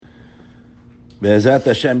Be'ezat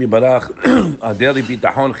Hashem Yibarach, our daily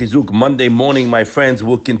bitachon chizuk Monday morning, my friends,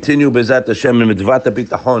 will continue Be'ezat Hashem in mitzvat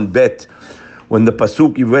bitachon bet. When the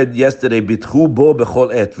pasuk you read yesterday, bitchu bo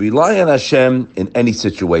bechol et, rely on Hashem in any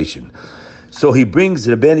situation. So he brings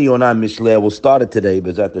Rebbeinu Yonah Mishleh. We'll start it today,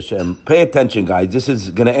 Be'ezat Hashem. Pay attention, guys. This is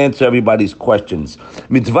going to answer everybody's questions.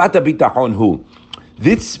 Mitzvat bitachon hu.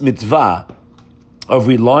 This mitzvah of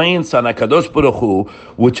reliance on HaKadosh Baruch Hu,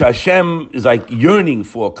 which Hashem is like yearning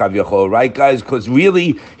for, Kavyachol, right, guys? Because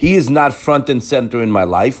really, He is not front and center in my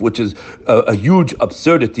life, which is a huge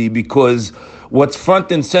absurdity, because what's front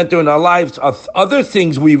and center in our lives are other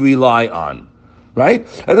things we rely on, right?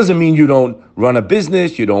 That doesn't mean you don't run a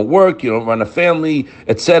business, you don't work, you don't run a family,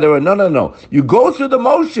 etc. No. You go through the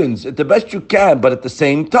motions at the best you can, but at the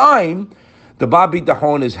same time, the Babi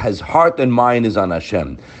Dahon has heart and mind is on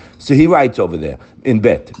Hashem. So he writes over there in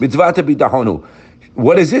Bet, mitzvah bitachonu.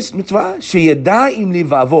 What is this mitzvah? Sheyada im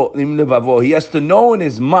livavo. He has to know in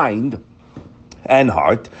his mind and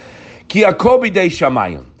heart. Ki hakol bidei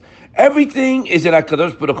shamayim. Everything is in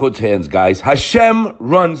HaKadosh Baruch Hu's hands, guys. Hashem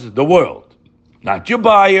runs the world, not your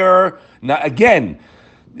buyer. Again,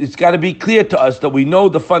 it's got to be clear to us that we know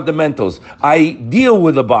the fundamentals. I deal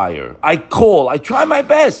with a buyer. I call. I try my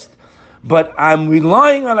best. But I'm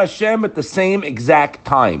relying on Hashem at the same exact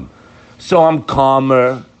time. So I'm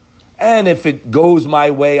calmer. And if it goes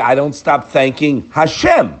my way, I don't stop thanking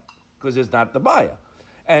Hashem, because it's not the buyer.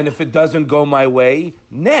 And if it doesn't go my way,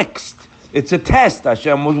 next. It's a test.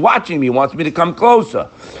 Hashem was watching me, wants me to come closer.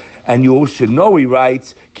 And you should know, he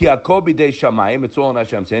writes, Ki hakol bidei shamayim, it's all in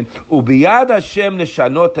Hashem saying, Ubiyad Hashem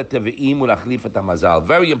neshanot hateve'im ulachlif et hamazal.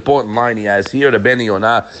 Very important line he has here, the Rebbeinu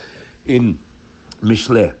Yonah in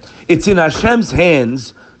Mishleh. It's in Hashem's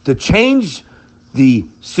hands to change the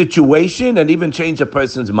situation and even change a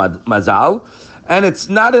person's mazal. And it's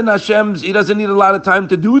not in Hashem's, he doesn't need a lot of time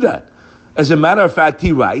to do that. As a matter of fact,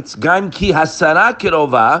 he writes, Gan ki hasara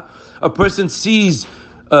kirova, a person sees,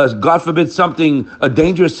 God forbid, a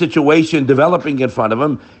dangerous situation developing in front of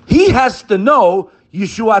him, he has to know,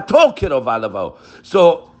 Yeshuato kirova lavo.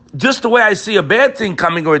 So just the way I see a bad thing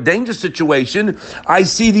coming or a dangerous situation, I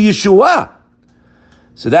see the Yeshua.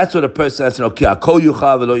 So that's what a person has to know.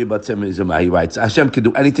 He writes, Hashem can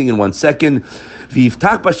do anything in 1 second. In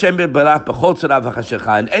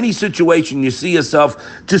any situation you see yourself,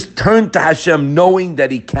 just turn to Hashem knowing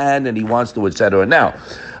that He can and He wants to, etc. Now,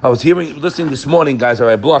 I was listening this morning, guys,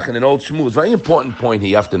 I block in an old shmooze. Very important point here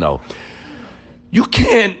you have to know. You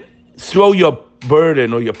can't throw your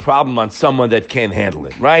burden or your problem on someone that can't handle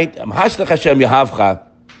it, right?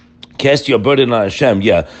 Cast your burden on Hashem,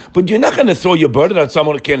 yeah. But you're not going to throw your burden on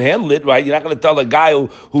someone who can't handle it, right? You're not going to tell a guy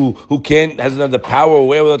who hasn't have the power or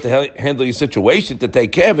wherewithal to handle your situation, to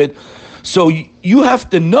take care of it. So you have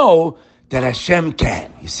to know that Hashem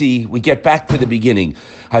can. You see, we get back to the beginning.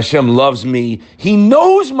 Hashem loves me. He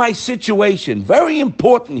knows my situation. Very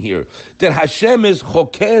important here, that Hashem is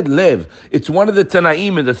choked lev. It's one of the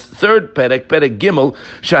Tanaim in the third Perek Gimel,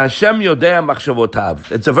 Hashem yodea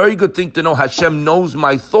machshavotav. It's a very good thing to know Hashem knows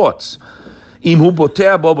my thoughts. Im hu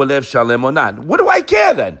botea bo belev shalem or not. What do I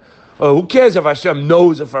care then? Who cares if Hashem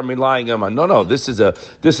knows if I'm relying on Him? No. This is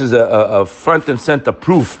a front and center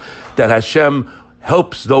proof that Hashem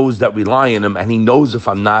helps those that rely on Him, and He knows if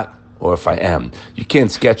I'm not or if I am. You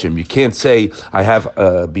can't sketch Him. You can't say, I have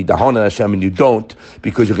bidahon on Hashem, and you don't,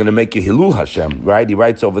 because you're going to make a hilul Hashem, right? He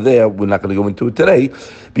writes over there, we're not going to go into it today,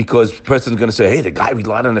 because the person's going to say, hey, the guy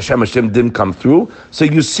relied on Hashem, Hashem didn't come through. So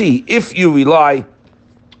you see, if you rely,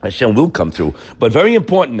 Hashem will come through. But very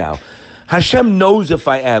important now, Hashem knows if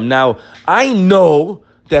I am. Now, I know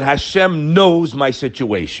that Hashem knows my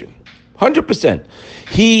situation. 100%.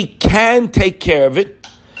 He can take care of it.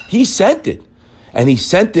 He sent it. And He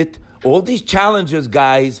sent it. All these challenges,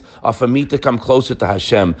 guys, are for me to come closer to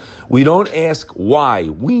Hashem. We don't ask why.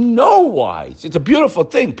 We know why. It's a beautiful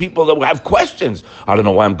thing. People that have questions. I don't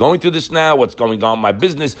know why I'm going through this now. What's going on in my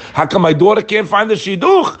business? How come my daughter can't find the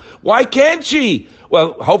shidduch? Why can't she?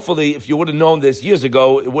 Well, hopefully, if you would have known this years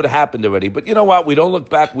ago, it would have happened already. But you know what? We don't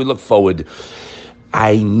look back. We look forward.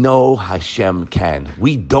 I know Hashem can.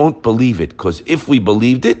 We don't believe it, because if we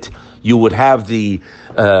believed it, you would have the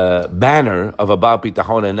banner of a Baal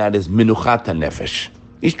Bitachon, and that is Minuchat HaNefesh.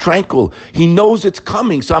 He's tranquil. He knows it's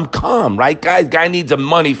coming, so I'm calm, right, guys? Guy needs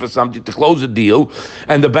money for something to close a deal,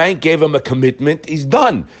 and the bank gave him a commitment. He's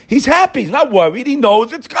done. He's happy. He's not worried. He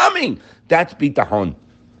knows it's coming. That's Bitachon.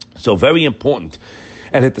 So very important.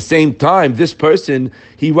 And at the same time, this person,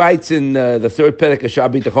 he writes in the third perek of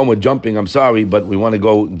Sha'ar Bitachon, we're jumping, I'm sorry, but we want to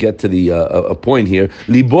go get to the a point here.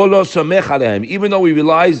 Libo lo somech alehem. Even though we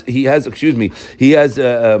realize he has osek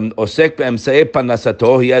be'emsei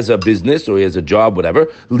panasato, he has a business or he has a job, whatever.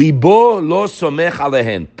 Libo lo somech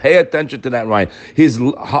alehem. Pay attention to that, Ryan. His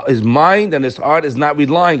mind and his heart is not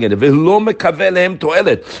relying on it. V'lo mekaveh lehem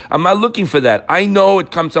to'elet. I'm not looking for that. I know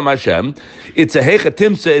it comes from Hashem. It's a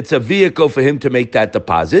hechatimsa. It's a vehicle for him to make that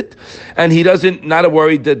deposit, and he not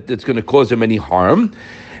worried that it's going to cause him any harm.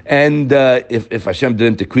 And if Hashem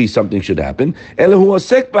didn't decree something should happen, why are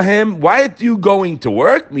you going to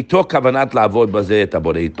work? You're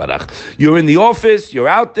in the office, you're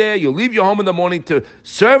out there, you leave your home in the morning to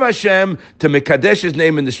serve Hashem, to mekadesh His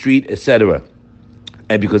name in the street, etc.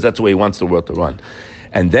 And because that's the way He wants the world to run.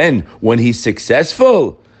 And then when he's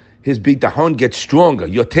successful, his bitachon gets stronger.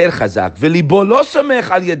 Yoter chazak. V'libo lo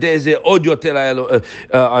somech al yedei ze od yoter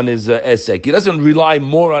on his esek. He doesn't rely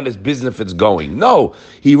more on his business if it's going. No,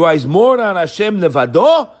 he relies more on Hashem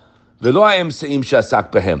levado v'lo ha'emseim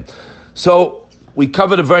she'asak behem. So we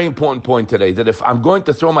covered a very important point today, that if I'm going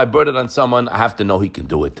to throw my burden on someone, I have to know He can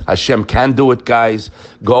do it. Hashem can do it, guys.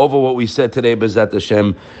 Go over what we said today, B'ezrat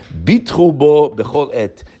Hashem. Bitchu bo b'chol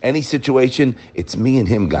et. Any situation, it's me and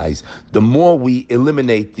Him, guys. The more we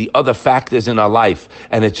eliminate the other factors in our life,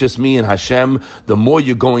 and it's just me and Hashem, the more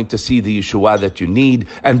you're going to see the Yeshua that you need,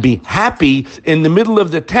 and be happy in the middle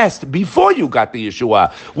of the test before you got the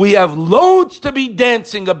Yeshua. We have loads to be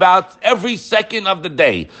dancing about every second of the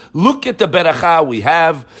day. Look at the beracha we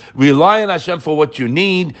have. Rely on Hashem for what you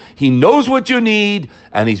need. He knows what you need,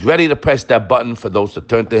 and He's ready to press that button for those to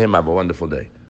turn to Him. Have a wonderful day.